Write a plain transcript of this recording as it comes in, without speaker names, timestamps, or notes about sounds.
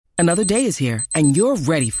Another day is here, and you're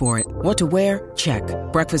ready for it. What to wear? Check.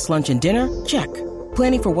 Breakfast, lunch, and dinner? Check.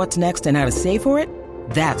 Planning for what's next and how to save for it?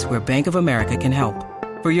 That's where Bank of America can help.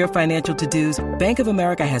 For your financial to-dos, Bank of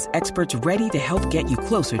America has experts ready to help get you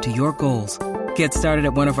closer to your goals. Get started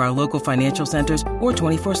at one of our local financial centers or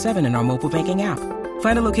 24/7 in our mobile banking app.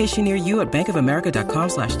 Find a location near you at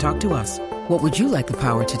bankofamerica.com/talktous. What would you like the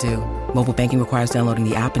power to do? Mobile banking requires downloading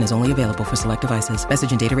the app and is only available for select devices. Message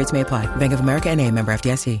and data rates may apply. Bank of America N.A., member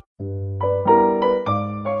FDIC.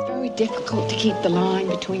 It's very difficult to keep the line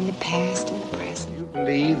between the past and the present. You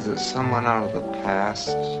believe that someone out of the past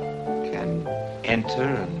can enter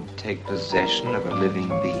and take possession of a living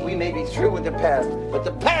being? We may be through with the past, but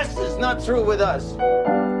the past is not through with us.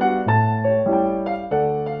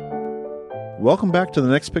 Welcome back to The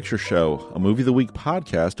Next Picture Show, a Movie of the Week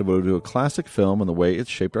podcast devoted to a classic film and the way it's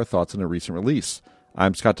shaped our thoughts in a recent release.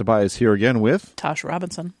 I'm Scott Tobias here again with Tasha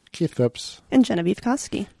Robinson, Keith Phipps, and Genevieve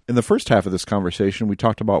Koski. In the first half of this conversation, we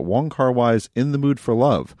talked about Wong Kar-wai's In the Mood for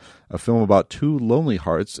Love, a film about two lonely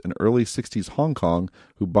hearts in early 60s Hong Kong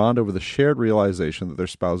who bond over the shared realization that their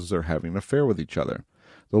spouses are having an affair with each other.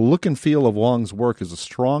 The look and feel of Wong's work is a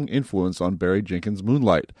strong influence on Barry Jenkins'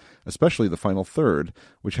 Moonlight, especially the final third,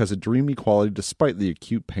 which has a dreamy quality despite the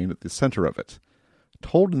acute pain at the center of it.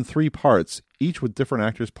 Told in 3 parts, each with different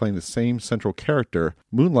actors playing the same central character,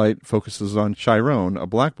 Moonlight focuses on Chiron, a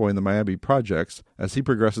black boy in the Miami projects, as he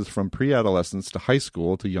progresses from pre-adolescence to high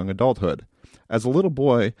school to young adulthood. As a little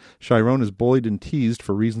boy, Chiron is bullied and teased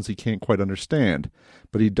for reasons he can't quite understand,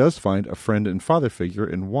 but he does find a friend and father figure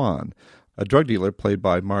in Juan, a drug dealer played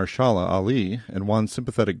by Mahershala Ali, and Juan's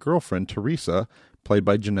sympathetic girlfriend, Teresa, played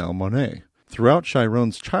by Janelle Monáe. Throughout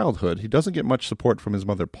Chiron's childhood, he doesn't get much support from his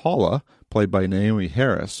mother Paula, played by Naomi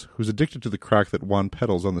Harris, who's addicted to the crack that Juan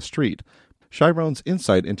peddles on the street. Chiron's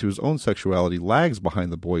insight into his own sexuality lags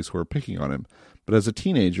behind the boys who are picking on him, but as a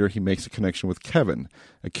teenager, he makes a connection with Kevin,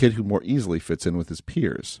 a kid who more easily fits in with his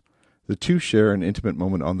peers. The two share an intimate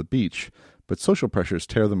moment on the beach, but social pressures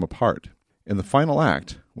tear them apart. In the final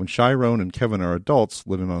act, when Chiron and Kevin are adults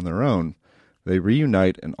living on their own, they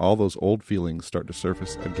reunite and all those old feelings start to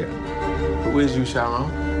surface again. Who is you, Chiron?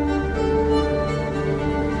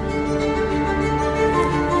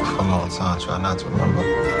 For a long time, try not to remember.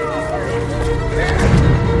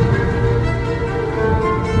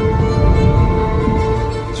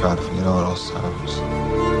 Try to forget all those times.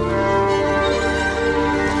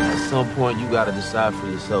 At some point, you gotta decide for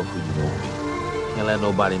yourself who you gonna be. Can't let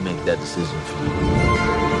nobody make that decision for you.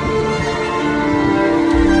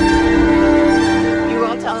 You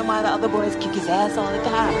won't tell him why the other boys kick his ass all the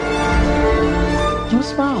time.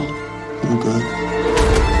 What's wrong? I'm good.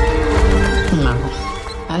 No,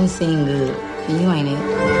 I didn't seem good. You ain't it.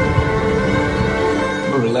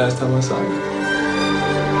 Remember the last time I saw you?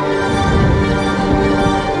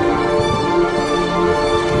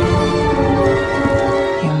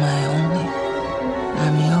 You're my only.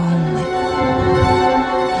 I'm your only.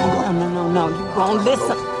 No, you won't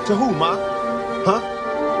listen. To who, Ma? Huh?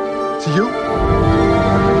 To you?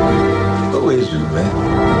 Who is you, man?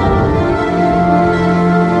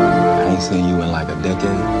 I ain't seen you in like a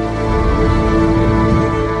decade.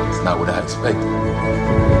 It's not what I expected.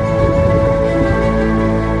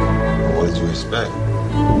 What did you expect?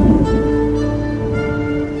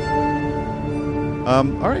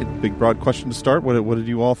 All right, big broad question to start. What did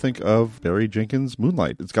you all think of Barry Jenkins'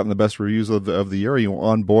 Moonlight? It's gotten the best reviews of the year. Are you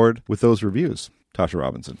on board with those reviews? Tasha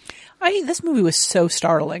Robinson. This movie was so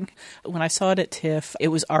startling. When I saw it at TIFF, it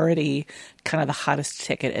was already kind of the hottest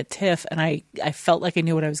ticket at TIFF, and I felt like I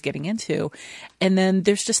knew what I was getting into. And then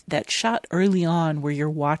there's just that shot early on where you're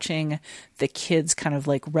watching the kids kind of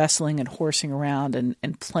like wrestling and horsing around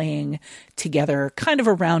and playing together kind of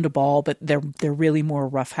around a ball, but they're really more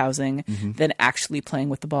roughhousing than actually playing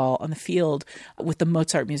with the ball on the field with the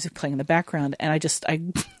Mozart music playing in the background. And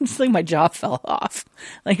it's like my jaw fell off.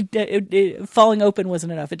 Like falling open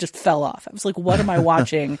wasn't enough. It just fell off. I was like, what am I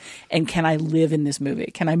watching? And can I live in this movie?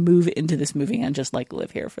 Can I move into this movie and just like live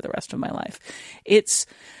here for the rest of my life? It's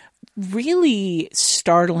really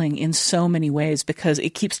startling in so many ways because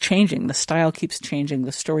it keeps changing. The style keeps changing.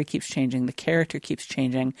 The story keeps changing. The character keeps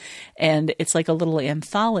changing. And it's like a little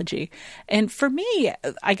anthology. And for me,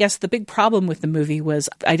 I guess the big problem with the movie was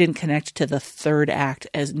I didn't connect to the third act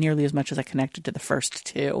as nearly as much as I connected to the first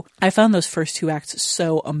two. I found those first two acts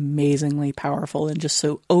so amazingly powerful and just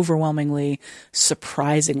so overwhelmingly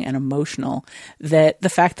surprising and emotional that the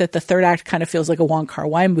fact that the third act kind of feels like a Wong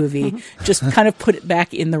Kar-wai movie just kind of put it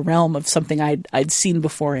back in the realm realm of something I'd seen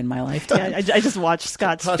before in my lifetime. Yeah, I just watched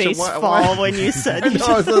Scott's Tasha, face why- fall when you said. I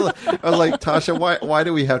was like, Tasha, why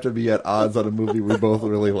do we have to be at odds on a movie we both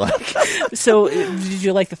really like? So, did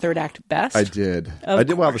you like the third act best? I did.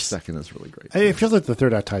 Well, the second is really great. It feels like the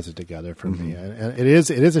third act ties it together for me, and it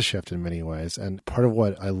is a shift in many ways. And part of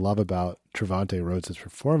what I love about Trevante Rhodes'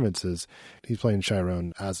 performance is he's playing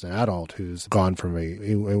Chiron as an adult who's gone from a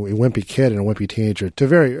wimpy kid and a wimpy teenager to a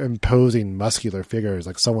very imposing, muscular figure,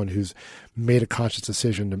 like someone who's made a conscious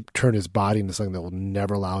decision to turn his body into something that will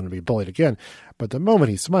never allow him to be bullied again. But the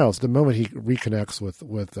moment he smiles, the moment he reconnects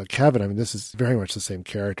with Kevin, I mean, this is very much the same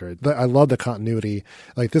character. I love the continuity.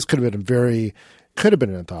 Like, this could have been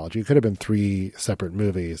an anthology. It could have been 3 separate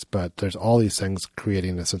movies, but there's all these things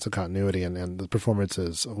creating a sense of continuity and the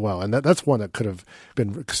performances well. And that's one that could have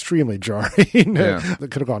been extremely jarring. Yeah. That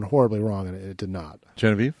could have gone horribly wrong, and it did not.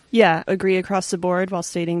 Genevieve? Yeah, agree across the board while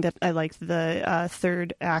stating that I liked the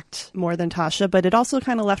third act more than Tasha, but it also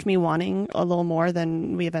kind of left me wanting a little more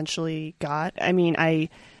than we eventually got. I mean, I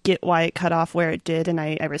get why it cut off where it did, and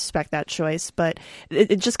I respect that choice, but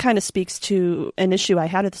it just kind of speaks to an issue I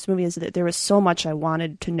had with this movie, is that there was so much I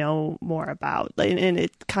wanted to know more about, and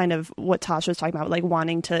it kind of what Tasha was talking about, like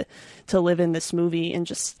wanting to live in this movie and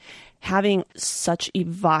just having such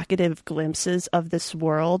evocative glimpses of this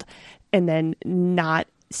world and then not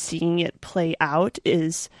seeing it play out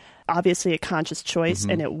is obviously a conscious choice,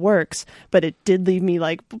 and it works, but it did leave me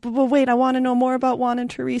like, but wait, I want to know more about Juan and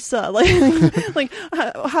Teresa. Like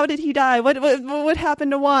how did he die? What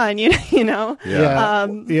happened to Juan? You know?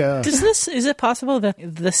 Yeah. Is it possible that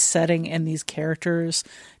the setting and these characters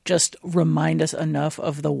just remind us enough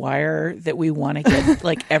of The Wire that we want to get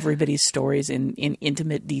like everybody's stories in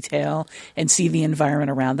intimate detail and see the environment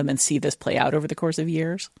around them and see this play out over the course of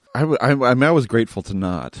years? I was grateful to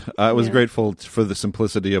not. I was grateful for the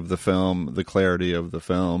simplicity of the film, the clarity of the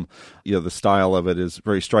film. The style of it is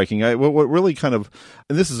very striking. What really kind of,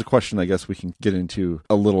 and this is a question I guess we can get into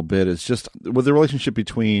a little bit, is just with the relationship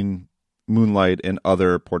between Moonlight and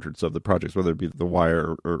other portraits of the projects, whether it be The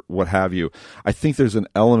Wire or what have you. I think there's an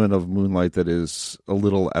element of Moonlight that is a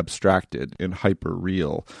little abstracted and hyper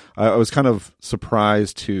real. I was kind of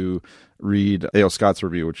surprised to read A.O. Scott's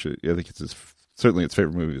review, which I think it's certainly its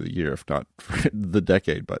favorite movie of the year, if not for the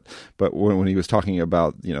decade. But when he was talking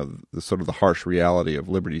about the sort of the harsh reality of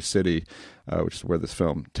Liberty City, which is where this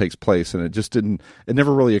film takes place, and it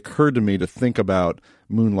never really occurred to me to think about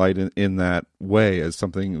Moonlight in that way as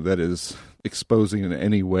something that is exposing in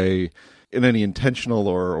any way, in any intentional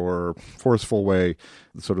or forceful way,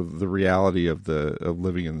 sort of the reality of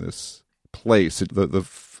living in this place. The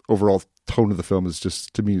overall tone of the film is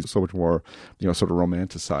just, to me, so much more, sort of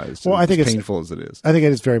romanticized. Well, I think it's painful as it is. I think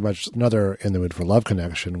it is very much another In the Mood for Love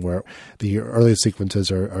connection, where the early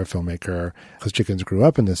sequences are a filmmaker, because Chickens grew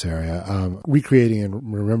up in this area, recreating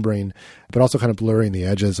and remembering, but also kind of blurring the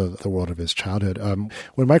edges of the world of his childhood.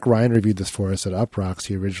 When Mike Ryan reviewed this for us at Uprocks,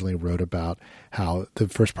 he originally wrote about how the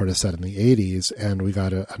first part is set in the 80s, and we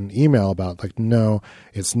got an email about, like, no,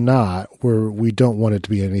 it's not. We don't want it to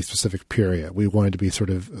be any specific period. We want it to be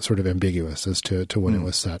sort of ambiguous as to when it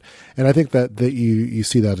was set. And I think that you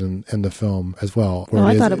see that in the film as well.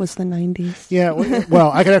 I thought it was the 90s. Yeah,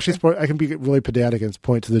 well, I can be really pedantic and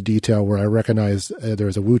point to the detail where I recognize there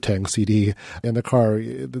was a Wu-Tang CD in the car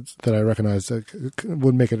that I recognized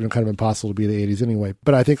would make it kind of impossible to be the 80s anyway.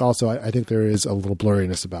 But I think also, I think there is a little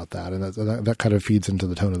blurriness about that, and that kind of feeds into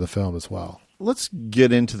the tone of the film as well. Let's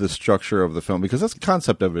get into the structure of the film, because the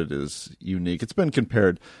concept of it is unique. It's been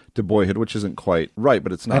compared to Boyhood, which isn't quite right,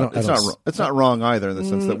 but it's not. It's not wrong either, in the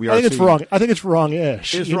sense that we are. I think it's wrong. I think it's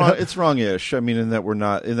wrong-ish. It's wrong. It's wrong-ish. I mean, in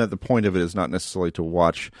that the point of it is not necessarily to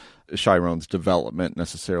watch Chiron's development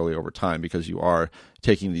necessarily over time, because you are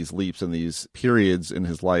taking these leaps, and these periods in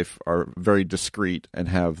his life are very discrete and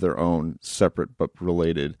have their own separate but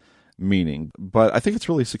related meaning. But I think it's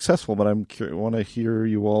really successful, but I want to hear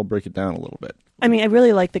you all break it down a little bit. I mean, I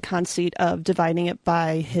really like the conceit of dividing it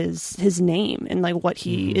by his name and like what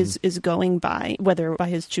he is going by, whether by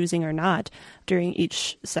his choosing or not, during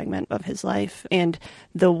each segment of his life. And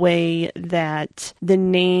the way that the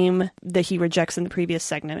name that he rejects in the previous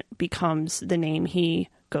segment becomes the name he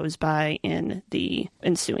goes by in the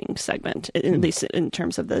ensuing segment, at least in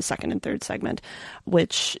terms of the second and third segment,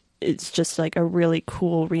 which it's just like a really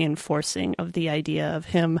cool reinforcing of the idea of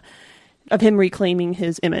him reclaiming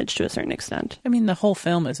his image to a certain extent. I mean, the whole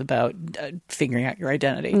film is about figuring out your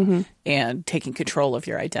identity and taking control of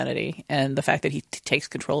your identity. And the fact that he takes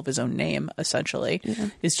control of his own name, essentially,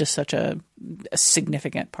 is just such a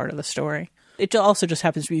significant part of the story. It also just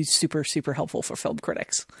happens to be super, super helpful for film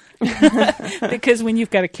critics. Because when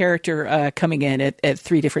you've got a character coming in at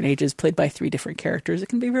 3 different ages, played by 3 different characters, it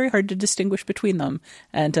can be very hard to distinguish between them.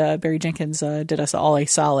 And Barry Jenkins did us all a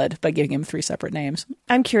solid by giving him 3 separate names.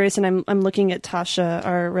 I'm curious, and I'm looking at Tasha,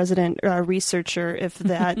 our resident researcher, if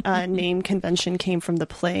that name convention came from the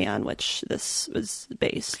play on which this was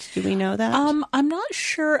based. Do we know that? I'm not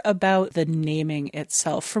sure about the naming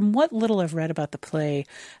itself. From what little I've read about the play,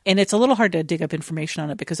 and it's a little hard to dig up information on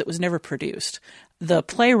it because it was never produced. The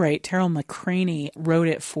playwright, Terrell McCraney, wrote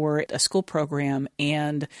it for a school program,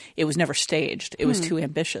 and it was never staged. It was too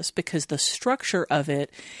ambitious because the structure of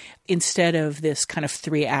it, instead of this kind of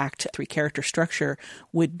 3-act, 3-character structure,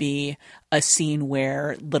 would be a scene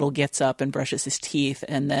where Little gets up and brushes his teeth,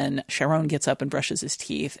 and then Chiron gets up and brushes his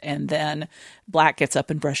teeth, and then Black gets up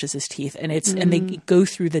and brushes his teeth. And and they go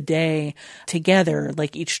through the day together,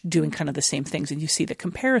 like each doing kind of the same things, and you see the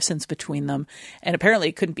comparisons between them. And apparently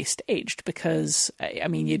it couldn't be staged because, I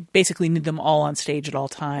mean, you basically need them all on stage at all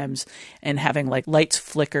times and having like lights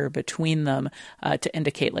flicker between them to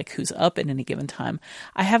indicate like who's up at any given time.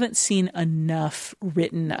 I haven't seen enough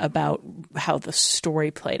written about how the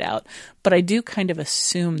story played out, but I do kind of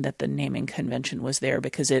assume that the naming convention was there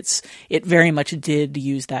because it very much did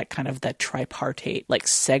use that kind of that tripartite, like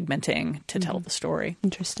segmenting to tell the story.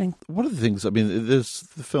 Interesting. One of the things, I mean, the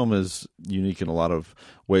film is unique in a lot of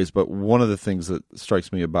ways, but one of the things that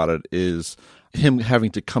strikes me about it is him having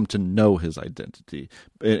to come to know his identity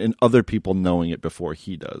and other people knowing it before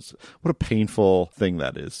he does. What a painful thing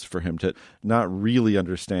that is for him to not really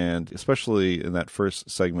understand, especially in that first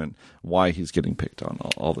segment, why he's getting picked on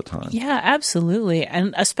all the time. Yeah, absolutely.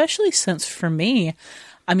 And especially since for me,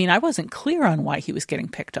 I mean, I wasn't clear on why he was getting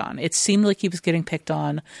picked on. It seemed like he was getting picked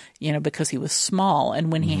on, because he was small.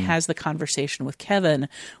 And when he has the conversation with Kevin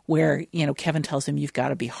where, Kevin tells him, you've got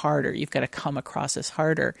to be harder, you've got to come across as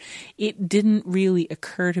harder, it didn't really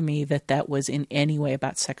occur to me that that was in any way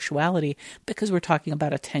about sexuality because we're talking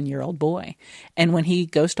about a 10-year-old boy. And when he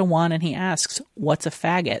goes to Juan and he asks, what's a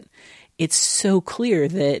faggot? It's so clear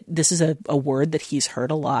that this is a word that he's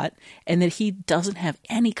heard a lot and that he doesn't have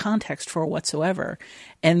any context for whatsoever.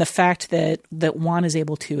 And the fact that Juan is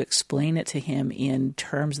able to explain it to him in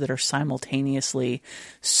terms that are simultaneously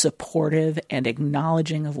supportive and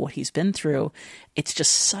acknowledging of what he's been through, it's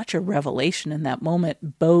just such a revelation in that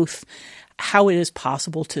moment, both how it is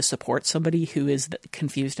possible to support somebody who is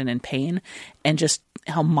confused and in pain, and just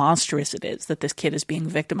how monstrous it is that this kid is being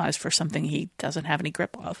victimized for something he doesn't have any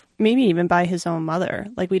grip of. Maybe even by his own mother.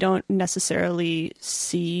 Like, we don't necessarily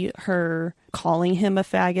see her calling him a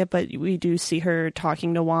faggot, but we do see her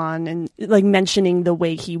talking to Juan and like mentioning the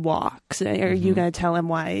way he walks. Are you going to tell him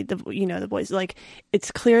why the boys, like, it's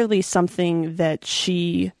clearly something that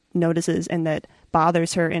she notices and that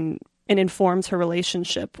bothers her and informs her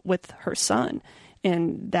relationship with her son.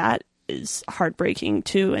 And that is heartbreaking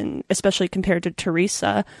too, and especially compared to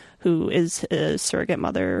Teresa, who is a surrogate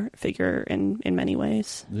mother figure in many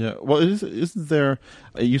ways. Yeah, well, isn't there?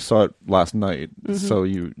 You saw it last night, so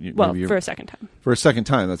you for a second time. For a second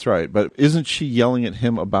time, that's right. But isn't she yelling at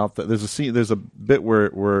him about that? There's a scene. There's a bit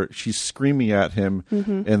where she's screaming at him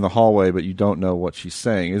in the hallway, but you don't know what she's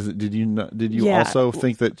saying. Did you also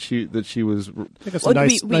think that she was? I think it's a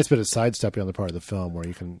nice bit of sidestepping on the part of the film where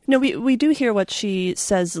you can. No, we do hear what she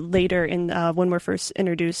says later in when we're first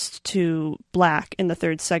introduced to Black in the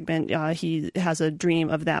third segment. He has a dream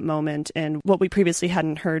of that moment, and what we previously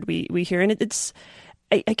hadn't heard, we hear, and it's.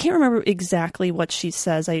 I can't remember exactly what she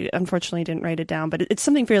says. I unfortunately didn't write it down, but it's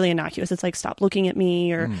something fairly innocuous. It's like, stop looking at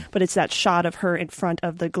me, but it's that shot of her in front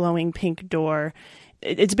of the glowing pink door.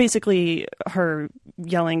 It's basically her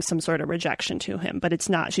yelling some sort of rejection to him, but it's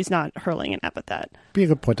not. She's not hurling an epithet. Be a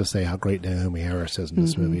good point to say how great Naomi Harris is in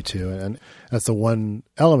this movie too, and that's the one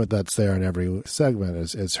element that's there in every segment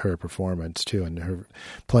is her performance too, and her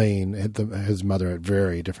playing his mother at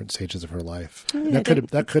very different stages of her life. That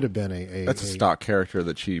could have been a that's a stock character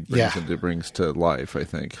that she brings to life. I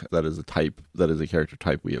think that is a character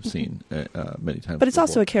type we have seen many times. But it's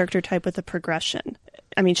also a character type with a progression.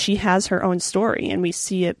 I mean, she has her own story, and we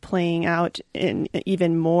see it playing out in an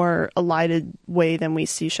even more elided way than we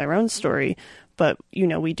see Chiron's story. But,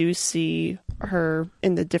 we do see her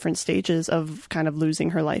in the different stages of kind of losing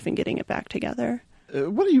her life and getting it back together.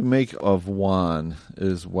 What do you make of Juan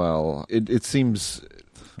as well? It seems...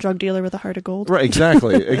 Drug dealer with a heart of gold. Right,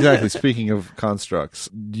 exactly. Speaking of constructs,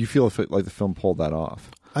 do you feel like the film pulled that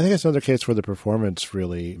off? I think it's another case where the performance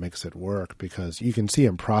really makes it work because you can see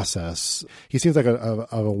him process. He seems like a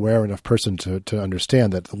aware enough person to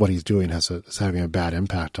understand that what he's doing is having a bad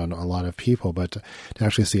impact on a lot of people, but to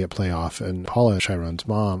actually see it play off. And Paula, Chiron's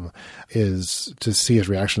mom, is to see his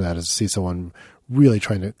reaction to that is to see someone really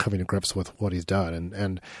coming to grips with what he's done.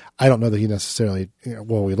 And I don't know that he necessarily,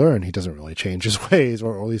 we learn he doesn't really change his ways,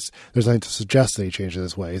 or at least there's nothing to suggest that he changes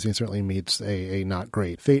his ways. He certainly meets a not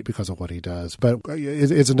great fate because of what he does. But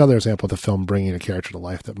it's another example of the film bringing a character to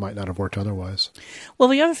life that might not have worked otherwise. Well,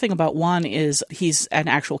 the other thing about Juan is he's an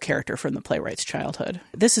actual character from the playwright's childhood.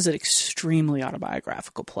 This is an extremely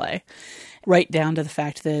autobiographical play, right down to the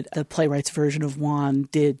fact that the playwright's version of Juan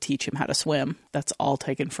did teach him how to swim. That's all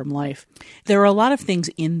taken from life. There are a lot of things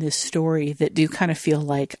in this story that do kind of feel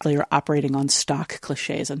like they're operating on stock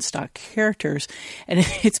cliches and stock characters, and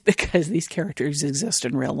it's because these characters exist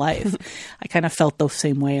in real life. I kind of felt the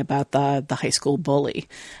same way about the high school bully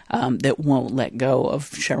that won't let go of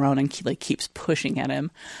Chiron and keeps pushing at him.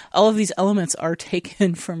 All of these elements are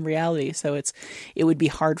taken from reality, so it would be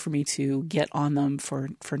hard for me to get on them for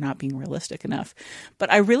not being realistic enough. But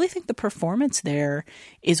I really think the performance there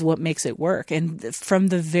is what makes it work. And from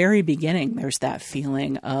the very beginning, there's that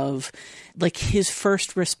feeling of like his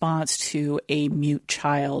first response to a mute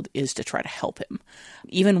child is to try to help him.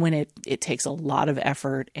 Even when it takes a lot of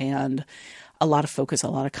effort and a lot of focus, a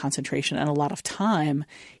lot of concentration, and a lot of time,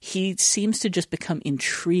 he seems to just become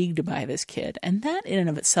intrigued by this kid. And that in and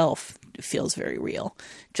of itself feels very real.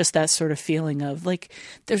 Just that sort of feeling of like,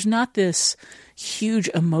 there's not this huge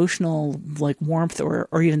emotional like warmth or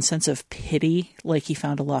even sense of pity like he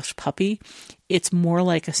found a lost puppy. It's more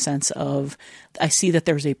like a sense of, I see that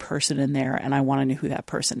there's a person in there and I want to know who that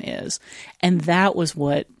person is. And that was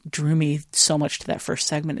what drew me so much to that first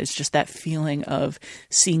segment, is just that feeling of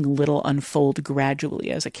seeing Little unfold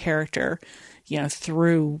gradually as a character,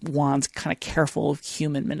 through Juan's kind of careful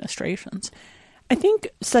human ministrations. I think,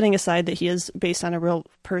 setting aside that he is based on a real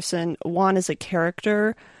person, Juan as a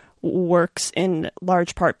character works in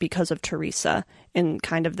large part because of Teresa and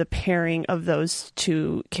kind of the pairing of those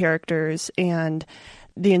two characters and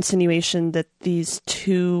the insinuation that these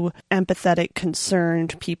two empathetic,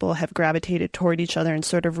 concerned people have gravitated toward each other and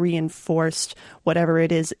sort of reinforced whatever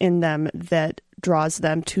it is in them that draws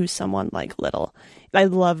them to someone like Little. I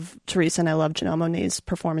love Teresa and I love Janelle Monáe's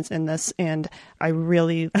performance in this, and I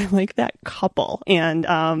like that couple. And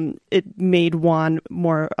it made Juan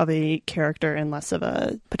more of a character and less of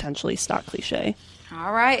a potentially stock cliche.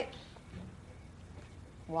 All right.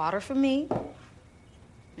 Water for me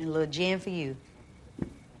and a little gin for you.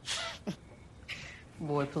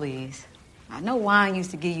 Boy, please. I know wine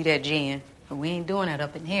used to give you that gin, but we ain't doing that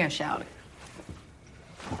up in here, shout it.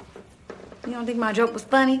 You don't think my joke was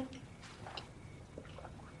funny?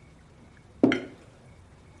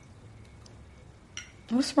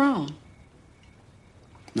 What's wrong?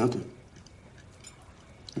 Nothing.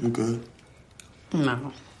 I'm good.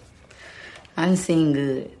 No. I done seen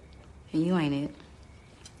good. And you ain't it.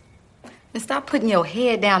 And stop putting your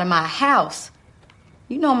head down in my house.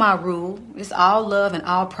 You know my rule. It's all love and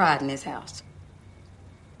all pride in this house.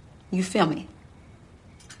 You feel me?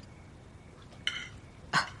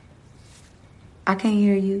 I can't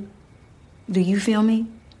hear you. Do you feel me?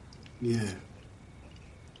 Yeah.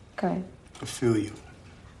 Okay. I feel you.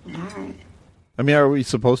 All right. I mean, are we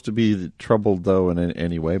supposed to be troubled, though, in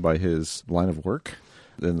any way by his line of work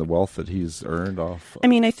and the wealth that he's earned off? I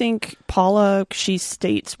mean, I think Paula, she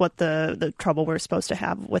states what the trouble we're supposed to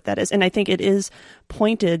have with that is. And I think it is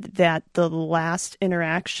pointed that the last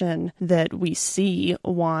interaction that we see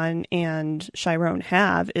Juan and Chiron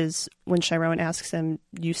have is when Chiron asks him,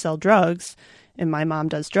 "You sell drugs?" and "My mom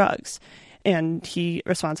does drugs." And he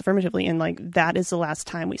responds affirmatively. And that is the last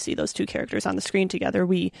time we see those two characters on the screen together.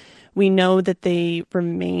 We know that they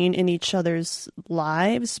remain in each other's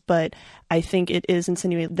lives, but I think it is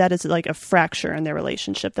insinuated that is like a fracture in their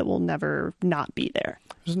relationship that will never not be there.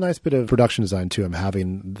 There's a nice bit of production design to him,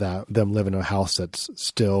 having them live in a house that's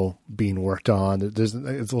still being worked on. It's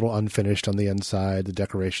a little unfinished on the inside. The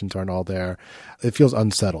decorations aren't all there. It feels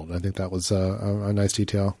unsettled. I think that was a nice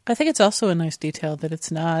detail. I think it's also a nice detail that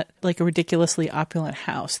it's not like a ridiculously opulent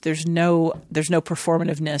house. There's no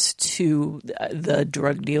performativeness to the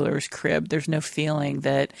drug dealer's crib. There's no feeling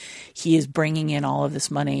that he is bringing in all of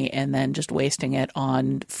this money and then just wasting it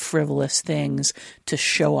on frivolous things to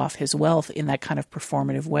show off his wealth in that kind of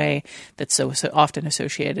performative way that's so often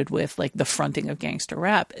associated with like the fronting of gangster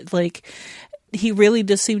rap. Like, he really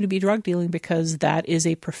does seem to be drug dealing because that is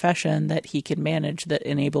a profession that he can manage that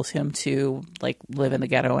enables him to like live in the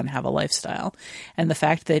ghetto and have a lifestyle. And the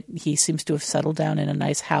fact that he seems to have settled down in a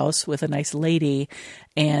nice house with a nice lady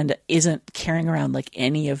and isn't carrying around like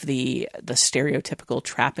any of the stereotypical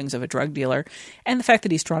trappings of a drug dealer. And the fact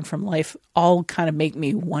that he's drawn from life all kind of make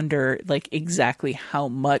me wonder like exactly how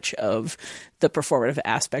much of the performative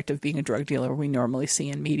aspect of being a drug dealer we normally see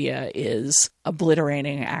in media is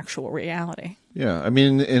obliterating actual reality. Yeah, I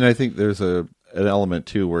mean, and I think there's an element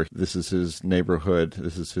too where this is his neighborhood,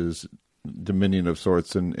 this is his dominion of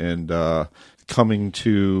sorts, and coming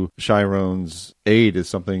to Chiron's aid is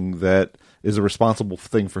something that is a responsible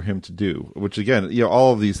thing for him to do, which again,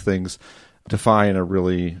 all of these things defy in a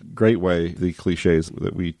really great way the cliches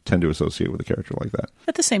that we tend to associate with a character like that.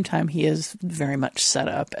 At the same time, he is very much set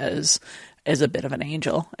up as a bit of an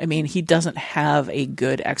angel. I mean, he doesn't have a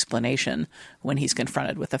good explanation when he's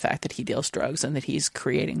confronted with the fact that he deals drugs and that he's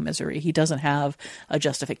creating misery. He doesn't have a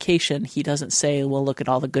justification. He doesn't say, well, look at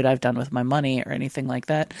all the good I've done with my money or anything like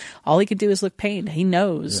that. All he can do is look pained. He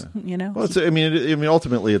knows, Well,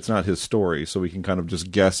 ultimately, it's not his story, so we can kind of just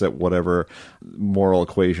guess at whatever moral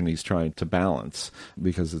equation he's trying to balance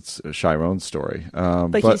because it's Chiron's story.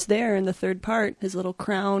 But he's there in the third part. His little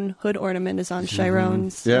crown hood ornament is on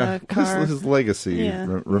Chiron's car. His legacy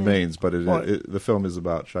remains, but the film is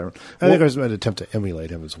about Chiron. I think there's an attempt to emulate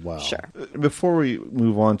him as well. Sure. Before we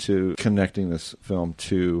move on to connecting this film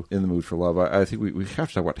to In the Mood for Love, I think we have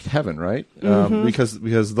to talk about Kevin, right? Because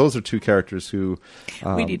those are two characters who...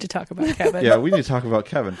 we need to talk about Kevin. Yeah, we need to talk about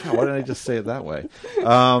Kevin. God, why didn't I just say it that way?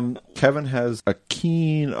 Kevin has a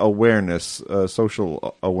keen awareness,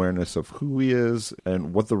 social awareness of who he is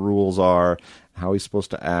and what the rules are, how he's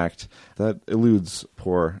supposed to act. That eludes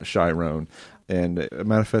poor Chiron, and it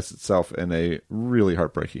manifests itself in a really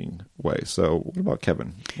heartbreaking way. So what about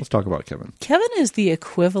Kevin? Let's talk about Kevin. Kevin is the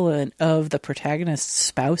equivalent of the protagonist's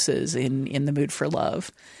spouses in The Mood for Love.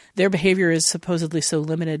 Their behavior is supposedly so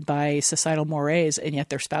limited by societal mores, and yet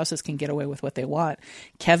their spouses can get away with what they want.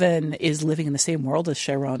 Kevin is living in the same world as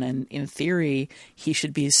Chiron, and in theory, he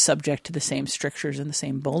should be subject to the same strictures and the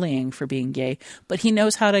same bullying for being gay, but he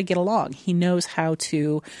knows how to get along. He knows how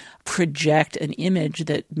to project an image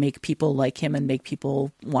that make people like him and make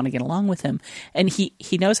people want to get along with him. And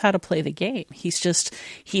he knows how to play the game.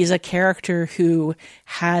 He's a character who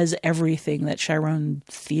has everything that Chiron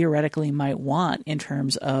theoretically might want in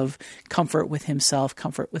terms of comfort with himself,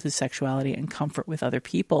 comfort with his sexuality, and comfort with other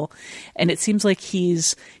people. And it seems like he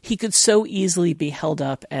could so easily be held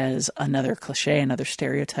up as another cliche, another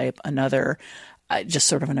stereotype, another just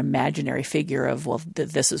sort of an imaginary figure of, well,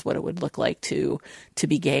 this is what it would look like to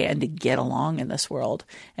be gay and to get along in this world.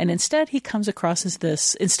 And instead he comes across as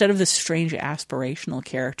this, instead of this strange aspirational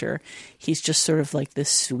character, he's just sort of like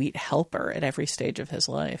this sweet helper at every stage of his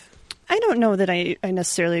life. I don't know that I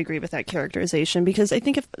necessarily agree with that characterization, because I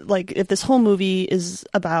think if this whole movie is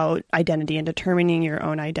about identity and determining your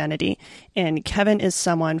own identity, and Kevin is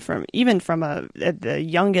someone from at the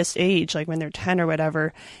youngest age, like when they're 10 or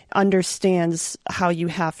whatever, understands how you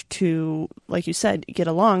have to, like you said, get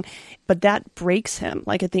along, but that breaks him.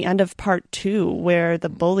 Like at the end of part 2, where the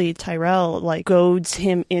bully Tyrell like goads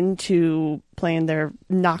him into playing their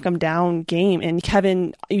knock him down game, and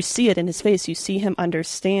Kevin, you see it in his face, you see him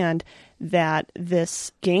understand that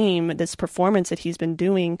this game, this performance that he's been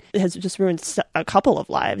doing has just ruined a couple of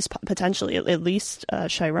lives, potentially, at least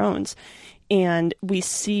Chiron's. And we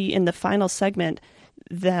see in the final segment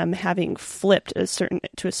them having flipped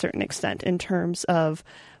to a certain extent in terms of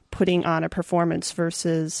putting on a performance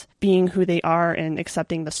versus being who they are and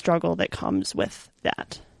accepting the struggle that comes with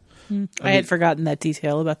that. I had forgotten that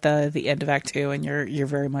detail about the end of Act 2, and you're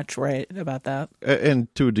very much right about that.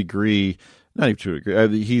 And to a degree, not even to a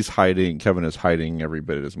degree, Kevin is hiding every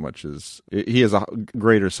bit as much as he has a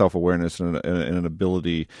greater self-awareness and an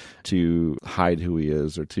ability to hide who he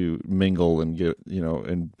is or to mingle and get,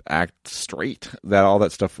 and act straight. All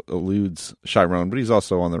that stuff eludes Chiron, but he's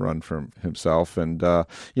also on the run from himself. And,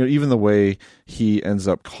 even the way he ends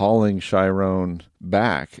up calling Chiron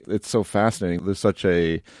back, it's so fascinating. There's such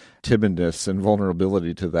a timidness and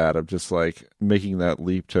vulnerability to that, of just like making that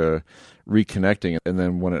leap to reconnecting, and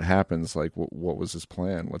then when it happens, like what was his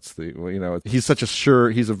plan? He's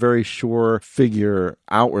a very sure figure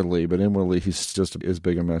outwardly, but inwardly he's just as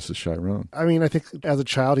big a mess as Chiron. I mean, I think as a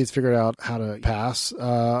child he's figured out how to pass,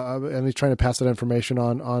 and he's trying to pass that information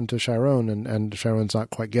on to Chiron, and Chiron's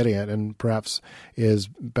not quite getting it, and perhaps is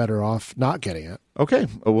better off not getting it. Okay,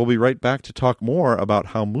 we'll be right back to talk more about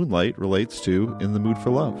how Moonlight relates to In the Mood for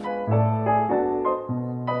Love.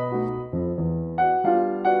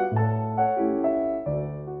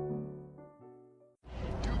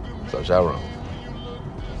 So, Chiron.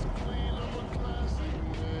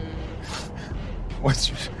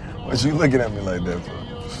 What you looking at me like that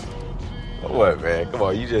for? What, man? Come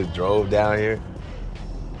on, you just drove down here?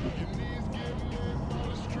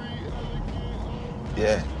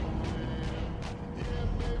 Yeah.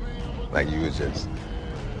 Like you was just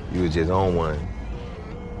on one,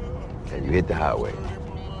 and you hit the highway.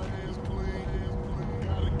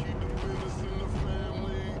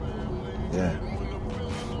 Yeah.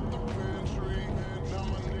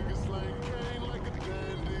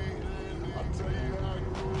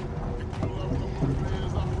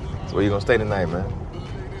 So where you gonna stay tonight, man?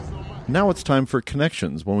 Now it's time for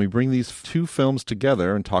Connections, when we bring these two films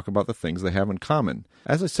together and talk about the things they have in common.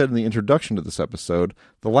 As I said in the introduction to this episode,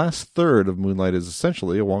 the last third of Moonlight is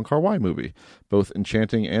essentially a Wong Kar-wai movie, both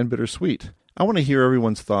enchanting and bittersweet. I want to hear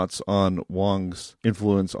everyone's thoughts on Wong's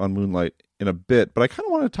influence on Moonlight in a bit, but I kind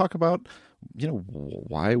of want to talk about,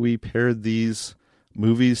 why we paired these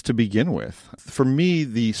movies to begin with. For me,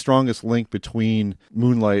 the strongest link between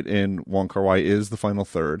Moonlight and Wong Kar-wai is the final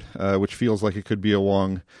third, which feels like it could be a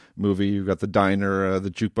Wong movie. You've got the diner,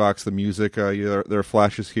 the jukebox, the music. There are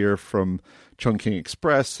flashes here from Chungking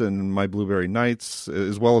Express and My Blueberry Nights,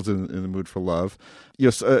 as well as in The Mood for Love.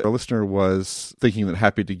 Yes, a listener was thinking that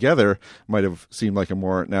Happy Together might have seemed like a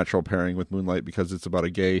more natural pairing with Moonlight because it's about a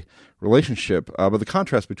gay relationship. But the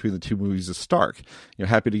contrast between the two movies is stark.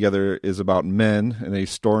 Happy Together is about men in a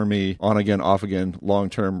stormy, on-again, off-again,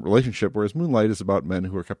 long-term relationship, whereas Moonlight is about men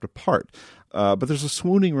who are kept apart. But there's a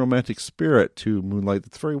swooning romantic spirit to Moonlight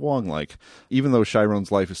that's very Wong-like, even though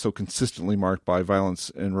Chiron's life is so consistently marked by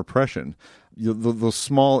violence and repression. Those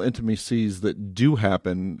small intimacies that do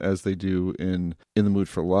happen, as they do in The Mood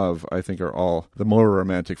for Love, I think are all the more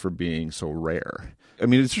romantic for being so rare. I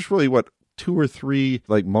mean, it's just really, 2 or 3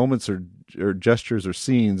 moments or gestures or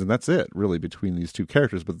scenes, and that's it really between these two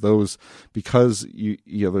characters. But those, because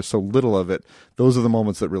there's so little of it, those are the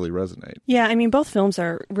moments that really resonate. Yeah, I mean, both films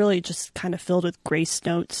are really just kind of filled with grace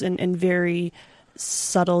notes and very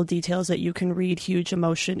subtle details that you can read huge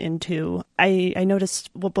emotion into. I noticed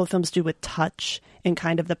what both films do with touch and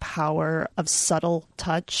kind of the power of subtle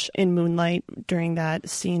touch in Moonlight during that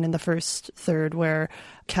scene in the first third where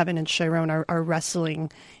Kevin and Chiron are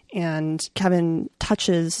wrestling, and Kevin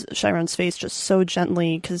touches Chiron's face just so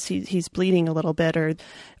gently because he's bleeding a little bit,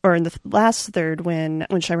 or in the last third when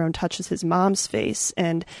Chiron touches his mom's face,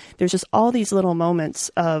 and there's just all these little moments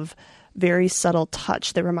of very subtle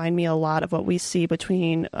touch that remind me a lot of what we see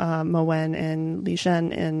between Mo Wen and Li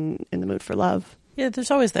Zhen in The Mood for Love. Yeah,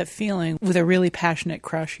 there's always that feeling with a really passionate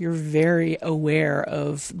crush. You're very aware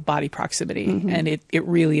of body proximity, and it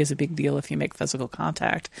really is a big deal if you make physical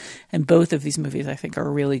contact. And both of these movies, I think,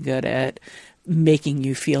 are really good at making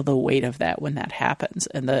you feel the weight of that when that happens,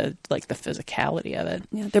 and the physicality of it.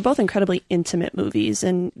 Yeah, they're both incredibly intimate movies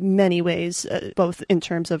in many ways, both in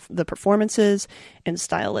terms of the performances and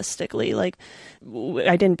stylistically.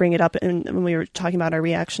 I didn't bring it up when we were talking about our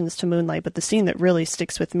reactions to Moonlight, but the scene that really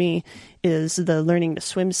sticks with me is the learning to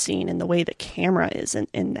swim scene and the way the camera is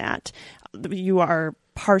in that. You are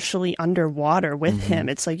partially underwater with him.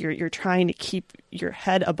 It's like you're trying to keep your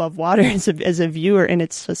head above water as a viewer, and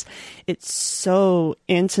it's so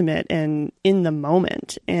intimate and in the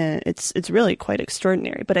moment, and it's really quite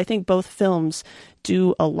extraordinary. But I think both films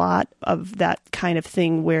do a lot of that kind of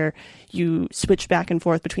thing where you switch back and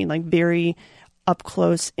forth between very up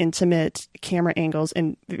close, intimate camera angles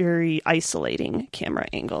and very isolating camera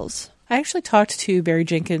angles. I actually talked to Barry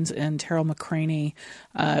Jenkins and Terrell McCraney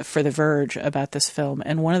for The Verge about this film,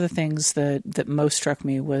 and one of the things that most struck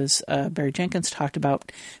me was Barry Jenkins talked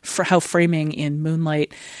about how framing in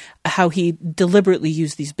Moonlight, how he deliberately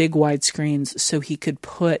used these big wide screens so he could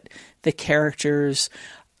put the characters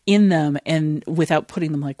in them and without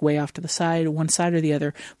putting them way off to the side, one side or the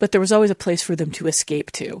other, but there was always a place for them to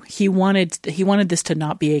escape to. He wanted this to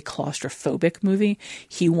not be a claustrophobic movie.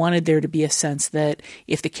 He wanted there to be a sense that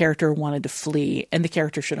if the character wanted to flee, and the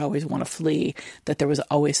character should always want to flee, that there was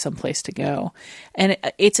always some place to go. And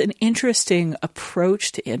it's an interesting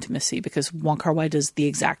approach to intimacy because Wong Kar-wai does the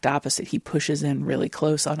exact opposite. He pushes in really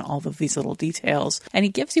close on all of these little details, and he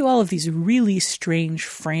gives you all of these really strange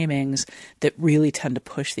framings that really tend to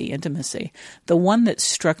push the intimacy. The one that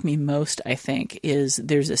struck me most, I think, is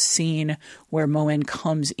there's a scene where Mo Wen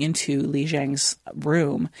comes into Li Zhang's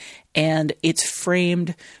room, and it's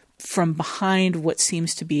framed from behind what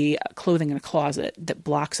seems to be clothing in a closet that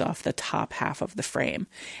blocks off the top half of the frame.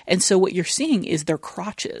 And so what you're seeing is their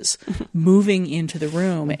crotches moving into the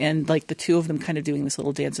room, and the two of them kind of doing this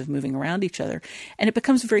little dance of moving around each other. And it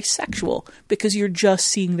becomes very sexual because you're just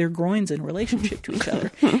seeing their groins in relationship to each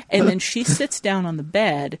other. And then she sits down on the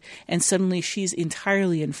bed, and suddenly she's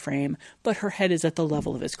entirely in frame, but her head is at the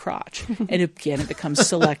level of his crotch. And again, it becomes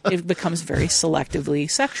very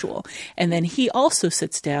selectively sexual. And then he also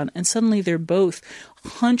sits down and suddenly they're both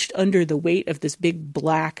hunched under the weight of this big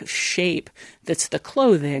black shape that's the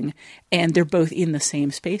clothing, and they're both in the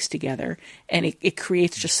same space together. And it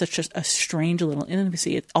creates just such a strange little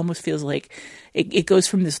intimacy. It almost feels like it goes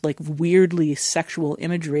from this like weirdly sexual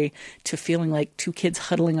imagery to feeling like two kids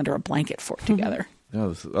huddling under a blanket fort together.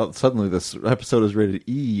 Yeah, suddenly this episode is rated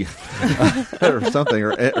E or something,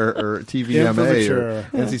 or TVMA or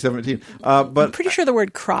NC-17. But I'm pretty sure the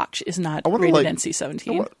word crotch is not rated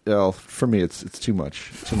NC-17. Well, for me, it's too much,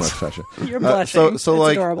 Sasha. You're blushing. So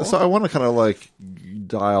adorable. I want to kind of like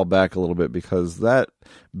dial back a little bit, because that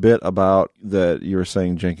bit about that you were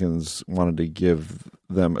saying Jenkins wanted to give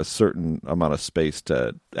them a certain amount of space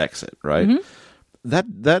to exit, right? Mm-hmm.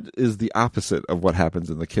 That is the opposite of what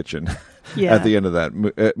happens in the kitchen at the end of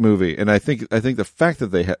that movie. And I think the fact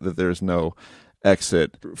that that there's no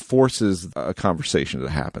exit forces a conversation to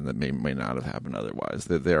happen that may not have happened otherwise.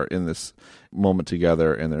 That they're in this moment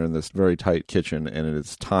together, and they're in this very tight kitchen, and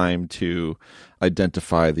it's time to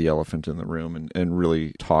identify the elephant in the room and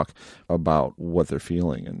really talk about what they're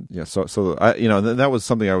feeling. And so I, that was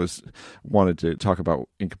something I wanted to talk about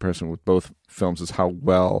in comparison with both films, is how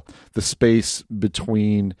well the space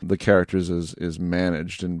between the characters is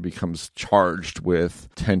managed and becomes charged with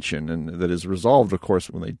tension, and that is resolved, of course,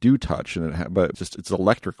 when they do touch, but it's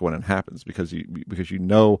electric when it happens, because you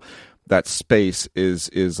know that space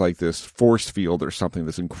is like this force field or something,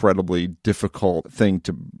 this incredibly difficult thing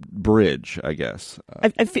to bridge, I guess.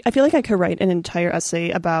 I feel like I could write an entire essay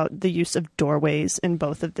about the use of doorways in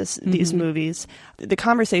both of these movies. The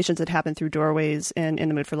conversations that happen through doorways in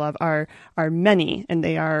The Mood for Love are many, and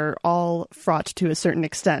they are all fraught to a certain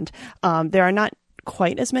extent. There are not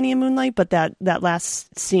quite as many in Moonlight, but that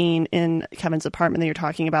last scene in Kevin's apartment that you're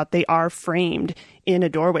talking about, they are framed in a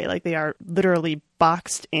doorway, like they are literally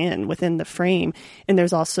boxed in within the frame. And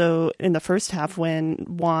there's also in the first half when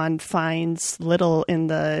Juan finds Little in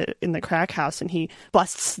the crack house, and he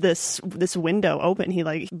busts this window open. He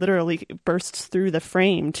like literally bursts through the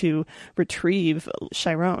frame to retrieve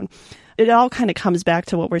Chiron. It all kind of comes back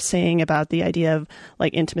to what we're saying about the idea of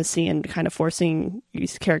like intimacy and kind of forcing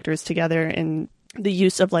these characters together, and the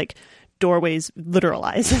use of like doorways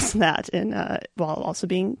literalizes that, and while also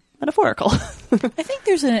being metaphorical. I think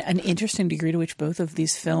there's an interesting degree to which both of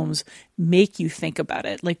these films make you think about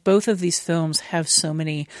it. Like, both of these films have so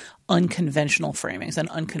many unconventional framings and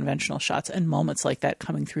unconventional shots and moments like that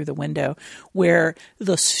coming through the window, where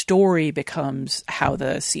the story becomes how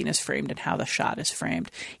the scene is framed and how the shot is framed.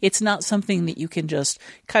 It's not something that you can just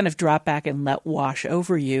kind of drop back and let wash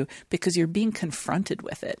over you, because you're being confronted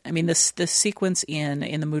with it. I mean, this sequence in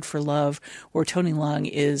The Mood for Love where Tony Leung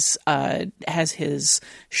has his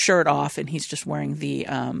shirt off and he's just wearing the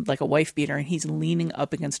like a wife beater, and he's leaning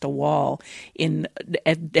up against a wall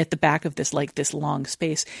at the back of this long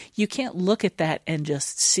space. You can't look at that and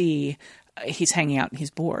just see he's hanging out and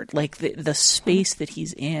he's bored. Like, the space that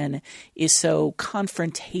he's in is so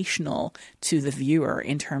confrontational to the viewer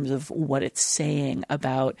in terms of what it's saying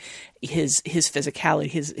about his physicality,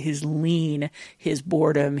 his lean, his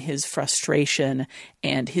boredom, his frustration,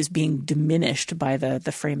 and his being diminished by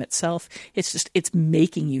the frame itself. It's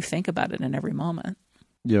making you think about it in every moment.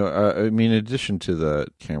 I mean, in addition to the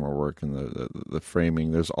camera work and the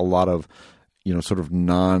framing, there's a lot of sort of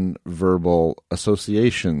non-verbal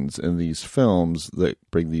associations in these films that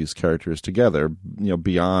bring these characters together,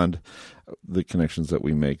 beyond the connections that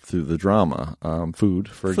we make through the drama. Food,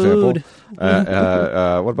 for example.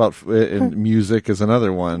 What about music is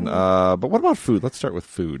another one. But what about food? Let's start with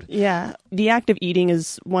food. Yeah. The act of eating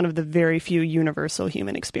is one of the very few universal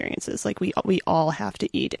human experiences. Like, we all have to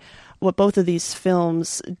eat. What both of these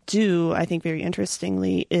films do, I think very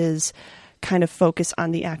interestingly, is kind of focus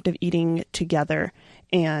on the act of eating together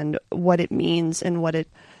and what it means and the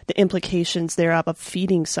implications thereof of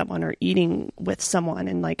feeding someone or eating with someone,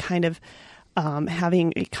 and like kind of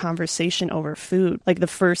having a conversation over food. Like, the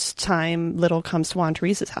first time Little comes to Juan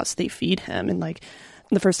Teresa's house, they feed him, and like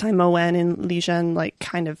the first time Moen and Li Zhen like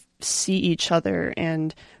kind of see each other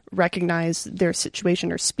and recognize their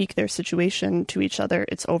situation or speak their situation to each other,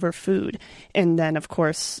 it's over food. And then of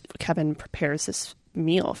course Kevin prepares this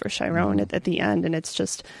meal for Chiron at the end, and it's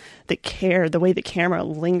just the way the camera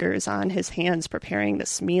lingers on his hands preparing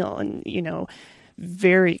this meal, and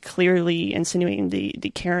very clearly insinuating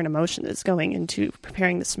the care and emotion that's going into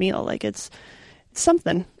preparing this meal. Like, it's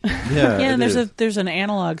something. Yeah, and there's an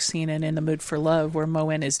analog scene in The Mood for Love where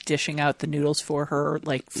Moen is dishing out the noodles for her,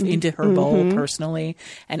 like into her bowl personally,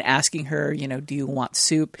 and asking her, do you want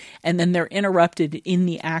soup? And then they're interrupted in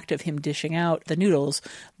the act of him dishing out the noodles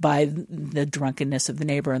by the drunkenness of the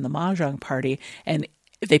neighbor and the mahjong party. And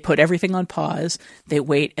They put everything on pause, they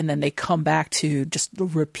wait, and then they come back to just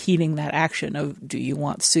repeating that action of, do you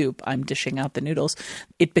want soup? I'm dishing out the noodles.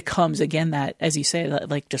 It becomes, again, that, as you say,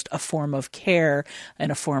 like just a form of care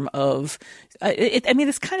and a form of,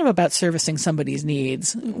 it's kind of about servicing somebody's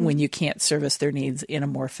needs when you can't service their needs in a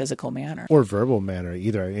more physical manner. Or verbal manner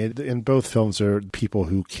either. In both films, there are people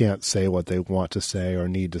who can't say what they want to say or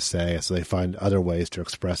need to say, so they find other ways to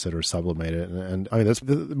express it or sublimate it. And I mean,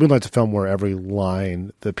 Moonlight's a film where every line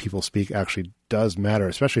that people speak actually does matter,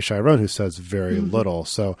 especially Chiron, who says very little.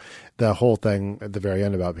 So the whole thing at the very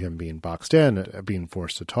end about him being boxed in, being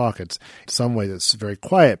forced to talk, it's in some ways it's very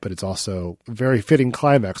quiet, but it's also a very fitting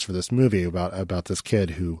climax for this movie about this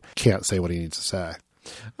kid who can't say what he needs to say.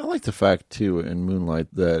 I like the fact, too, in Moonlight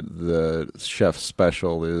that the chef's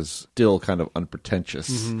special is still kind of unpretentious.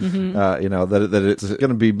 That it's going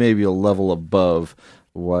to be maybe a level above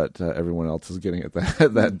what everyone else is getting at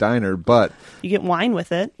that diner, but you get wine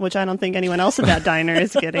with it, which I don't think anyone else at that diner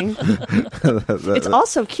is getting. It's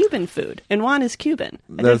also Cuban food, and Juan is Cuban.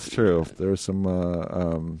 That's true. There's some.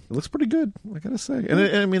 It looks pretty good, I gotta say. And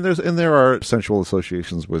I mean, there are sensual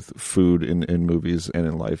associations with food in movies and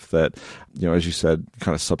in life that, as you said,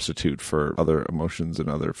 kind of substitute for other emotions and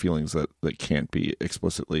other feelings that can't be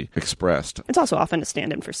explicitly expressed. It's also often a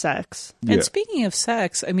stand-in for sex. And speaking of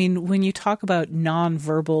sex, I mean, when you talk about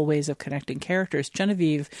non-verbal ways of connecting characters,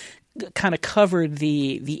 Genevieve kind of covered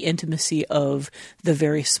the intimacy of the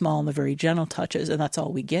very small and the very gentle touches, and that's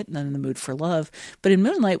all we get in The Mood for Love. But in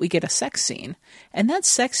Moonlight, we get a sex scene, and that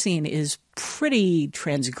sex scene is pretty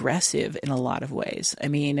transgressive in a lot of ways. I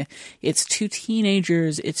mean, it's two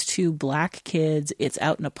teenagers, it's two black kids, it's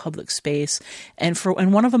out in a public space, and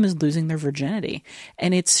one of them is losing their virginity.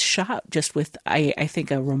 And it's shot just with, I think,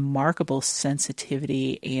 a remarkable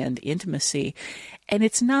sensitivity and intimacy. And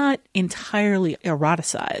it's not entirely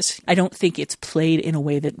eroticized. I don't think it's played in a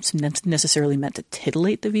way that's necessarily meant to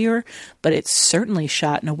titillate the viewer, but it's certainly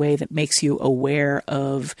shot in a way that makes you aware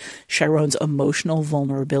of Chiron's emotional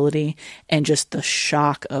vulnerability and just the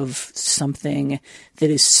shock of something that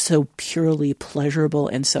is so purely pleasurable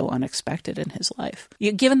and so unexpected in his life.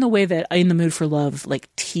 Given the way that In the Mood for Love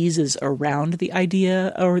teases around the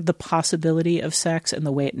idea or the possibility of sex and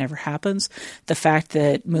the way it never happens, the fact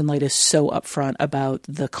that Moonlight is so upfront about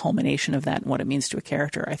the culmination of that and what it means to a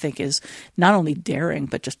character, I think is not only daring,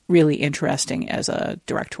 but just really interesting as a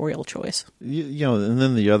directorial choice. And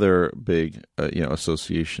then the other big,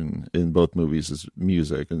 association in both movies is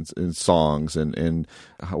music and songs and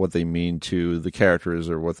what they mean to the characters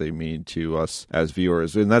or what they mean to us as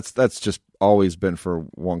viewers. And that's just always been for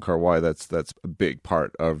Wong Kar-wai. That's a big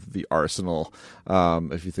part of the arsenal.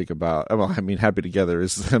 If you think about, Happy Together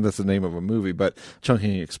is that's the name of a movie, but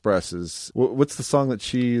Chungking Express is what's the song that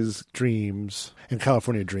she's Dreams and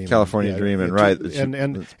California Dreaming. Dreaming, right?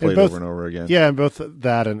 And played both, over and over again. Yeah, and both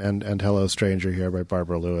that and Hello Stranger here by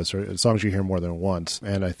Barbara Lewis are songs you hear more than once.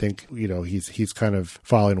 And I think he's kind of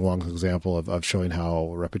following Wong's example of showing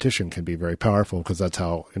how repetition can be very powerful, because that's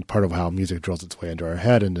how, and part of how music drills its way into our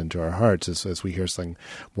head and into our hearts as we hear something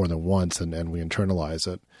more than once and we internalize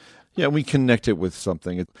it. Yeah, we connect it with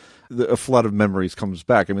something. A flood of memories comes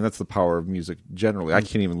back. I mean, that's the power of music generally. I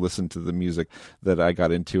can't even listen to the music that I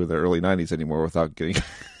got into in the early 90s anymore without getting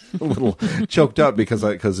a little choked up because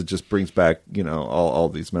it just brings back, all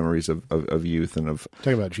these memories of youth and of...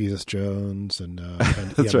 Talking about Jesus Jones and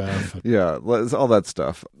that's EMF. Right. Yeah, all that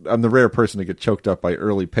stuff. I'm the rare person to get choked up by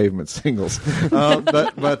early Pavement singles.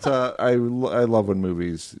 But I love when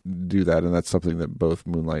movies do that, and that's something that both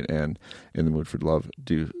Moonlight and In the Mood for Love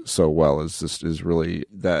do so well, is really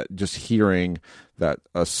that, just hearing that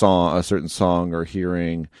a certain song or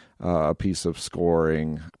hearing a piece of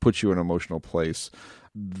scoring puts you in an emotional place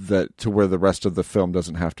that to where the rest of the film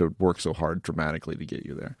doesn't have to work so hard dramatically to get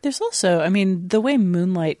you there. There's also, the way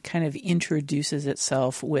Moonlight kind of introduces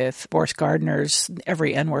itself with Boris Gardner's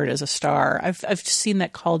every N-word as a star. I've seen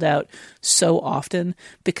that called out so often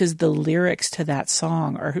because the lyrics to that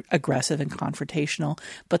song are aggressive and confrontational,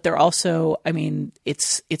 but they're also,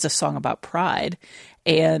 it's a song about pride.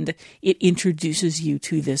 And it introduces you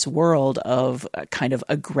to this world of kind of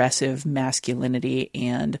aggressive masculinity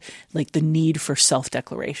and the need for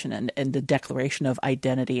self-declaration and the declaration of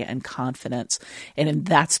identity and confidence. And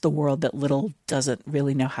that's the world that Little doesn't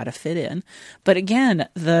really know how to fit in. But again,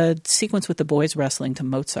 the sequence with the boys wrestling to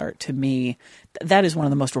Mozart, to me, that is one of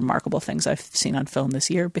the most remarkable things I've seen on film this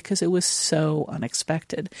year because it was so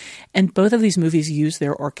unexpected. And both of these movies use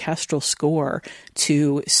their orchestral score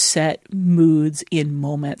to set moods in certain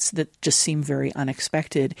moments that just seem very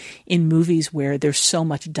unexpected in movies where there's so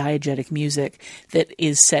much diegetic music that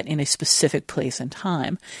is set in a specific place and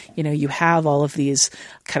time. You know, you have all of these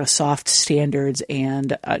kind of soft standards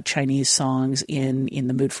and Chinese songs in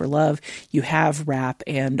The Mood for Love. You have rap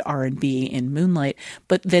and R&B in Moonlight.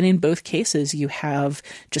 But then in both cases, you have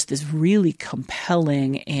just this really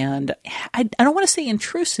compelling and I don't want to say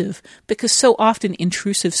intrusive, because so often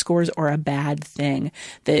intrusive scores are a bad thing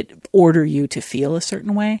that order you to feel a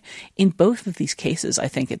certain way. In both of these cases, I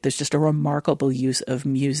think there's just a remarkable use of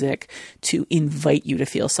music to invite you to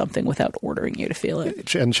feel something without ordering you to feel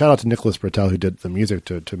it. And shout out to Nicholas Britell, who did the music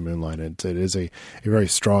to Moonlight. It is a very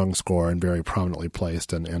strong score and very prominently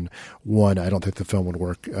placed, and one I don't think the film would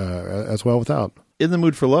work as well without. In the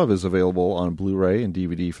Mood for Love is available on Blu-ray and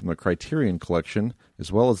DVD from the Criterion Collection,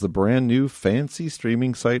 as well as the brand new fancy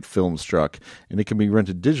streaming site Filmstruck, and it can be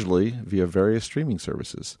rented digitally via various streaming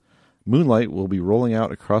services. Moonlight will be rolling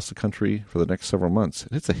out across the country for the next several months.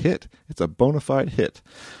 It's a hit. It's a bona fide hit.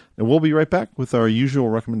 And we'll be right back with our usual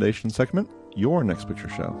recommendation segment, Your Next Picture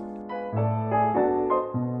Show.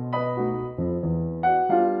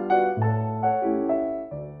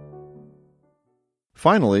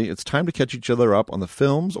 Finally, it's time to catch each other up on the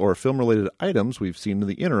films or film-related items we've seen in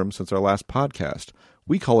the interim since our last podcast.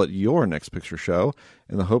 We call it Your Next Picture Show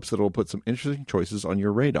in the hopes that it will put some interesting choices on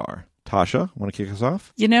your radar. Tasha, want to kick us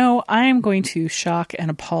off? You know, I am going to shock and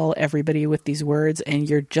appall everybody with these words, and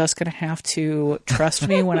you're just going to have to trust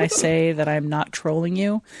me when I say that I'm not trolling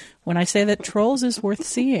you, when I say that Trolls is worth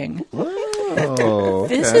seeing. Oh,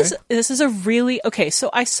 okay. This is a really... Okay, so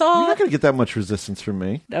I saw... You're not going to get that much resistance from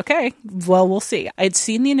me. Okay, well, we'll see. I'd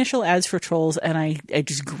seen the initial ads for Trolls, and I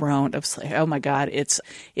just groaned. I was like, oh my God, it's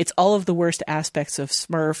all of the worst aspects of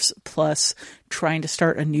Smurfs, plus trying to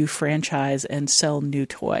start a new franchise and sell new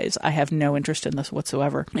toys. I have no interest in this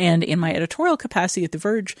whatsoever. And in my editorial capacity at The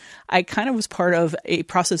Verge, I kind of was part of a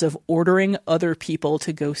process of ordering other people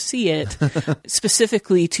to go see it,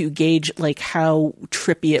 specifically to gauge like how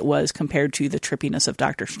trippy it was compared to the trippiness of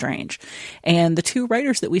Doctor Strange. And the two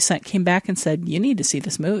writers that we sent came back and said, you need to see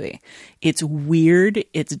this movie. It's weird.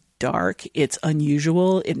 It's dark. It's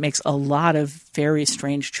unusual. It makes a lot of very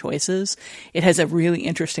strange choices. It has a really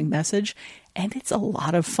interesting message, and it's a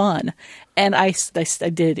lot of fun. And I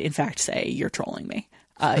did, in fact, say, you're trolling me.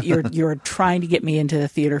 You're trying to get me into the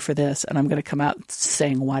theater for this, and I'm going to come out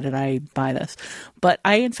saying, why did I buy this? But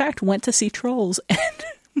I, in fact, went to see Trolls, and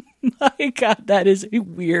my God, that is a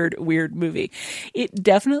weird, weird movie. It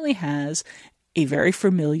definitely has a very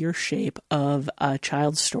familiar shape of a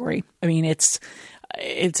child's story. I mean, it's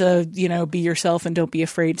a, be yourself and don't be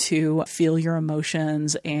afraid to feel your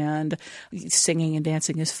emotions, and singing and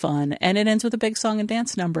dancing is fun. And it ends with a big song and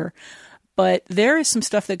dance number. But there is some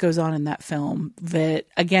stuff that goes on in that film that,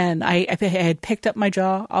 again, I had picked up my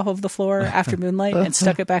jaw off of the floor after Moonlight and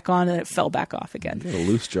stuck it back on, and it fell back off again. You got a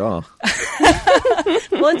loose jaw.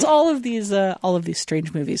 Well, it's all of these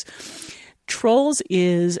strange movies. Trolls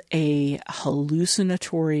is a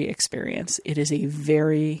hallucinatory experience. It is a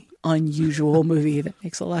very unusual movie that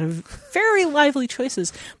makes a lot of very lively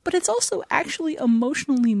choices, but it's also actually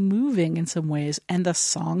emotionally moving in some ways, and the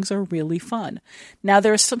songs are really fun. Now,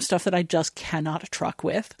 there's some stuff that I just cannot truck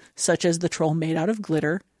with, such as the troll made out of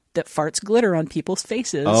glitter that farts glitter on people's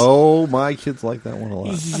faces. Oh, my kids like that one a lot.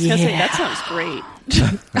 I was going to say, that sounds great.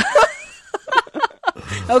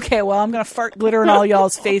 Okay, well, I'm going to fart glitter in all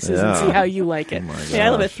y'all's faces and see how you like it. Oh I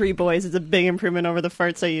live at 3 boys. It's a big improvement over the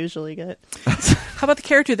farts I usually get. How about the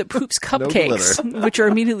character that poops cupcakes, which are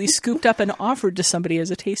immediately scooped up and offered to somebody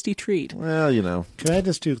as a tasty treat? Well, Can I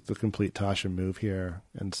just do the complete Tasha move here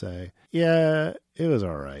and say, yeah, it was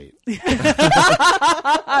all right.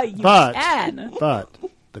 But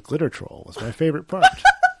the glitter troll was my favorite part.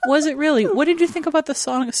 Was it really? What did you think about the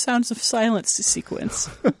Sounds of Silence sequence?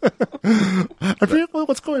 I forget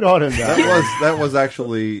what's going on in that. That was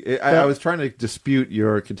actually... I was trying to dispute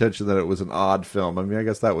your contention that it was an odd film. I mean, I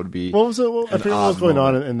guess that would be... What was it? I forget what's going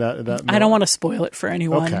on in that moment. I don't want to spoil it for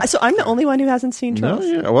anyone. Okay. So I'm the only one who hasn't seen Trolls?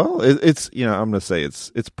 No, yeah. Well, it's I'm going to say it's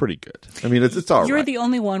pretty good. I mean, it's all right. You're the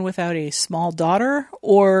only one without a small daughter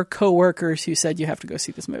or coworkers who said you have to go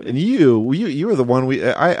see this movie. And you were the one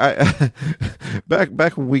I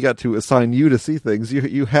back when we got to assign you to see things,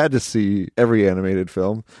 you had to see every animated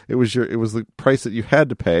film. It was the price that you had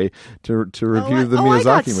to pay to review the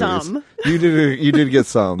Miyazaki movies. Some. You did get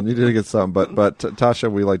some. But Tasha,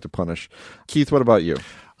 we like to punish. Keith, what about you?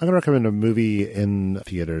 I'm going to recommend a movie in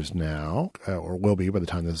theaters now, or will be by the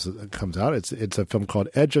time this comes out. It's a film called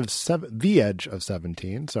The Edge of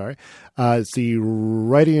 17. Sorry, it's the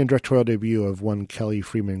writing and directorial debut of one Kelly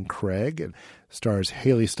Freeman Craig. stars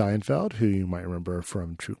Haley Steinfeld, who you might remember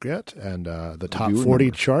from True Grit and the Top 40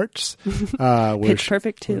 charts. Pitch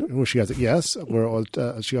Perfect too. Where she has she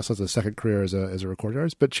also has a second career as a recording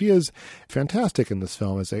artist, but she is fantastic in this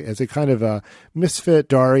film as a kind of a misfit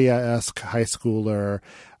Daria-esque high schooler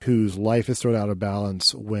whose life is thrown out of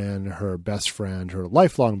balance when her best friend, her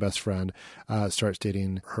lifelong best friend, starts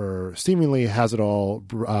dating her seemingly has-it-all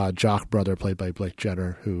jock brother played by Blake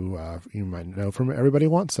Jenner, who you might know from Everybody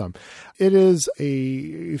Wants Some. It is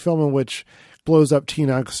a film in which blows up teen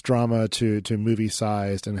angst drama to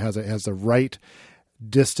movie-sized and has the right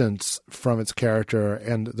distance from its character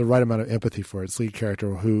and the right amount of empathy for its lead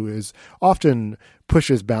character, who is often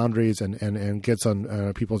pushes boundaries and gets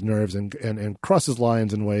on people's nerves and crosses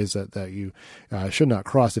lines in ways that you should not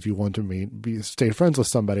cross if you want to stay friends with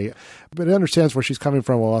somebody. But it understands where she's coming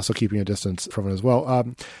from while also keeping a distance from it as well.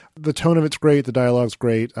 The tone of it's great. The dialogue's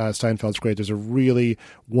great. Steinfeld's great. There's a really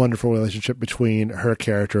wonderful relationship between her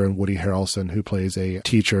character and Woody Harrelson, who plays a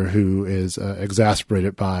teacher who is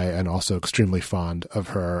exasperated by and also extremely fond of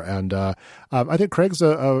her. And I think Craig's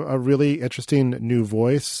a really interesting new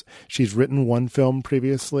voice. She's written one film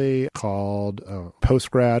previously called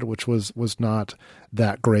Postgrad, which was not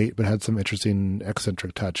that great, but had some interesting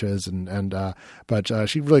eccentric touches. But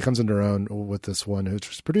she really comes into her own with this one.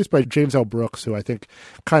 It's produced by James L. Brooks, who I think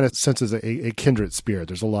kind of senses a kindred spirit.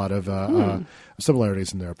 There's a lot of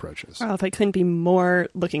similarities in their approaches. Well, if I couldn't be more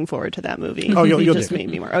looking forward to that movie. Oh, you'll just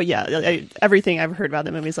made me more. Oh, yeah. Everything I've heard about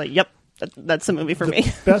that movie is like, yep. That's the movie for me.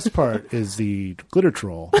 The best part is the glitter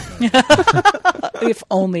troll. If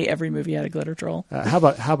only every movie had a glitter troll. How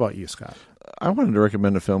about you, Scott? I wanted to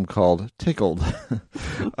recommend a film called Tickled.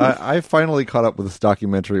 I finally caught up with this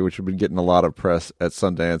documentary, which had been getting a lot of press at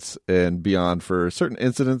Sundance and beyond for certain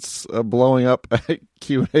incidents blowing up at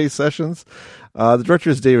Q&A sessions. The director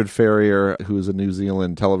is David Ferrier, who is a New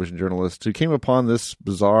Zealand television journalist who came upon this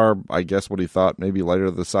bizarre, I guess what he thought maybe lighter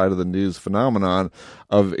to the side of the news phenomenon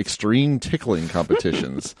of extreme tickling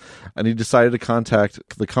competitions. And he decided to contact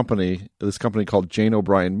this company called Jane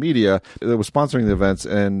O'Brien Media that was sponsoring the events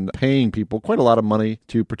and paying people quite a lot of money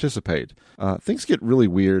to participate. Things get really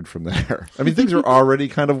weird from there. I mean, things are already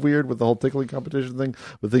kind of weird with the whole tickling competition thing,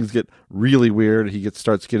 but things get really weird. He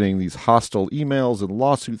starts getting these hostile emails and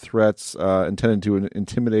lawsuit threats intended to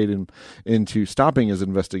intimidate him into stopping his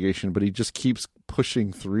investigation, but he just keeps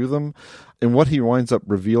pushing through them. And what he winds up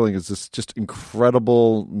revealing is this just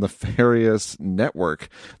incredible, nefarious network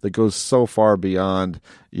that goes so far beyond,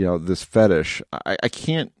 this fetish. I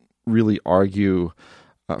can't really argue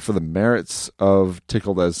for the merits of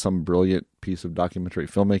Tickled as some brilliant piece of documentary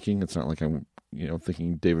filmmaking. It's not like I'm,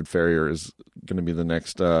 thinking David Ferrier is going to be the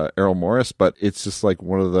next Errol Morris, but it's just like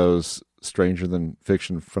one of those stranger than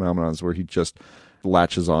fiction phenomenons where he just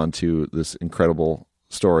latches on to this incredible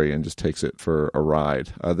story and just takes it for a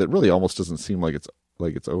ride that really almost doesn't seem like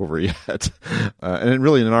it's over yet. And it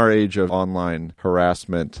really, in our age of online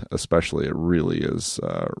harassment, especially, it really is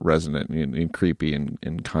resonant and creepy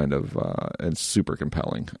and kind of and super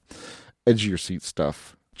compelling. Edge of your seat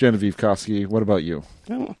stuff. Genevieve Koski, what about you?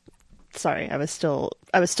 Oh, sorry, I was still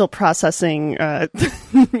processing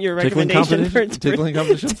your recommendation for Tickling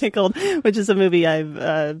competition? Tickled, which is a movie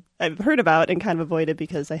I've heard about and kind of avoided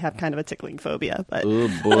because I have kind of a tickling phobia. But oh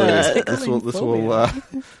boy,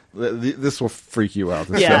 this will freak you out.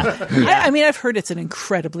 Yeah, I mean, I've heard it's an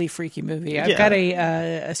incredibly freaky movie. I've got a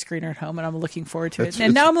screener at home, and I'm looking forward to it.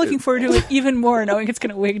 And now I'm looking forward to it even more, knowing it's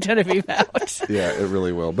going to wig Genevieve out. Yeah, it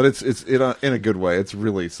really will. But it's in a good way. It's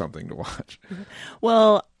really something to watch.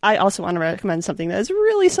 Well, I also want to recommend something that is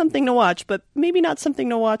really something to watch, but maybe not something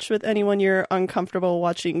to watch with anyone you're uncomfortable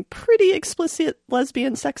watching pretty explicit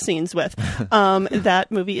lesbian sex scenes with. That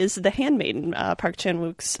movie is The Handmaiden, Park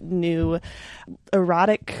Chan-wook's new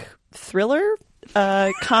erotic thriller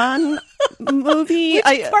con movie.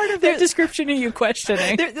 Part of the description are you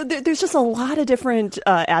questioning? There's just a lot of different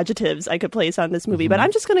adjectives I could place on this movie, but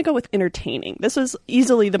I'm just going to go with entertaining. This was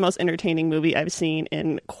easily the most entertaining movie I've seen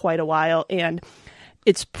in quite a while, and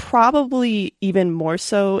it's probably even more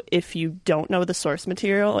so if you don't know the source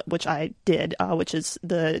material, which I did, which is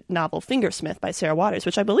the novel Fingersmith by Sarah Waters,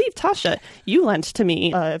 which I believe, Tasha, you lent to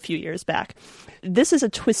me a few years back. This is a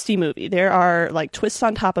twisty movie. There are like twists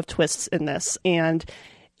on top of twists in this, and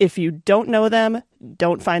if you don't know them,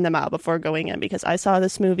 don't find them out before going in, because I saw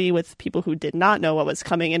this movie with people who did not know what was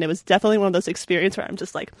coming, and it was definitely one of those experiences where I'm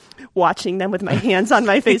just like watching them with my hands on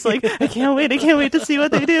my face, like I can't wait to see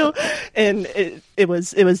what they do. And it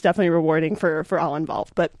was definitely rewarding for all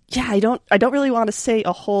involved. But yeah, I don't really want to say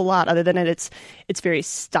a whole lot other than it's very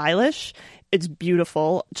stylish. It's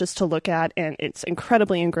beautiful just to look at, and it's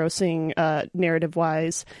incredibly engrossing narrative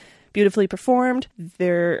wise. beautifully performed.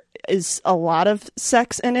 There is a lot of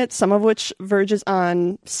sex in it, some of which verges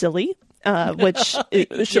on silly. Which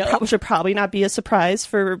should probably not be a surprise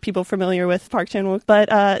for people familiar with Park Chan-wook,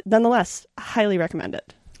 but nonetheless, highly recommend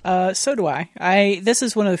it. So do I. This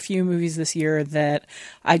is one of the few movies this year that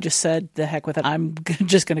I just said, the heck with it. I'm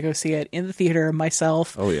just going to go see it in the theater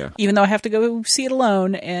myself. Oh, yeah. Even though I have to go see it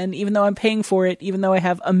alone, and even though I'm paying for it, even though I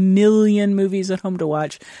have a million movies at home to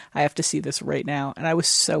watch, I have to see this right now. And I was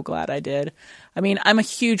so glad I did. I mean, I'm a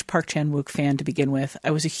huge Park Chan-wook fan to begin with.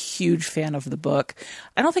 I was a huge fan of the book.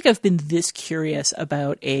 I don't think I've been this curious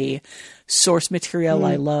about a source material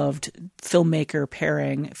I loved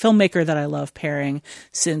filmmaker that I love pairing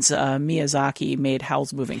since Miyazaki made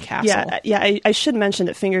Howl's Moving Castle. Yeah. I should mention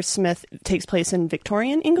that Fingersmith takes place in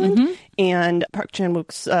Victorian England, and Park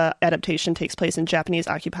Chan-wook's adaptation takes place in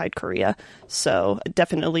Japanese-occupied Korea. So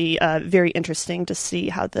definitely very interesting to see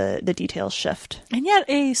how the details shift. And yet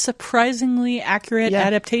a surprisingly accurate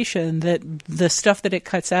adaptation that the stuff that it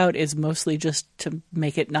cuts out is mostly just to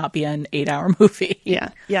make it not be an 8-hour movie. Yeah.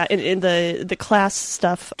 And the class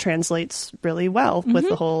stuff translates really well with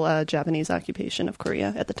the whole Japanese occupation of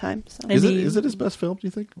Korea at the time. So. Is it his best film, do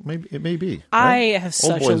you think? Maybe it may be. Right? I have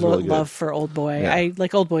such a really love for Old Boy. Yeah. I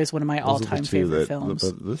like Old Boy is one of my all-time favorite films.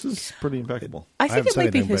 But this is pretty impeccable. I think it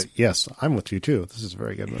might be his... But yes, I'm with you too. This is a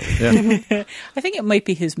very good movie. Yeah. I think it might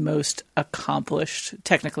be his most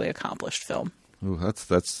technically accomplished film. Ooh, that's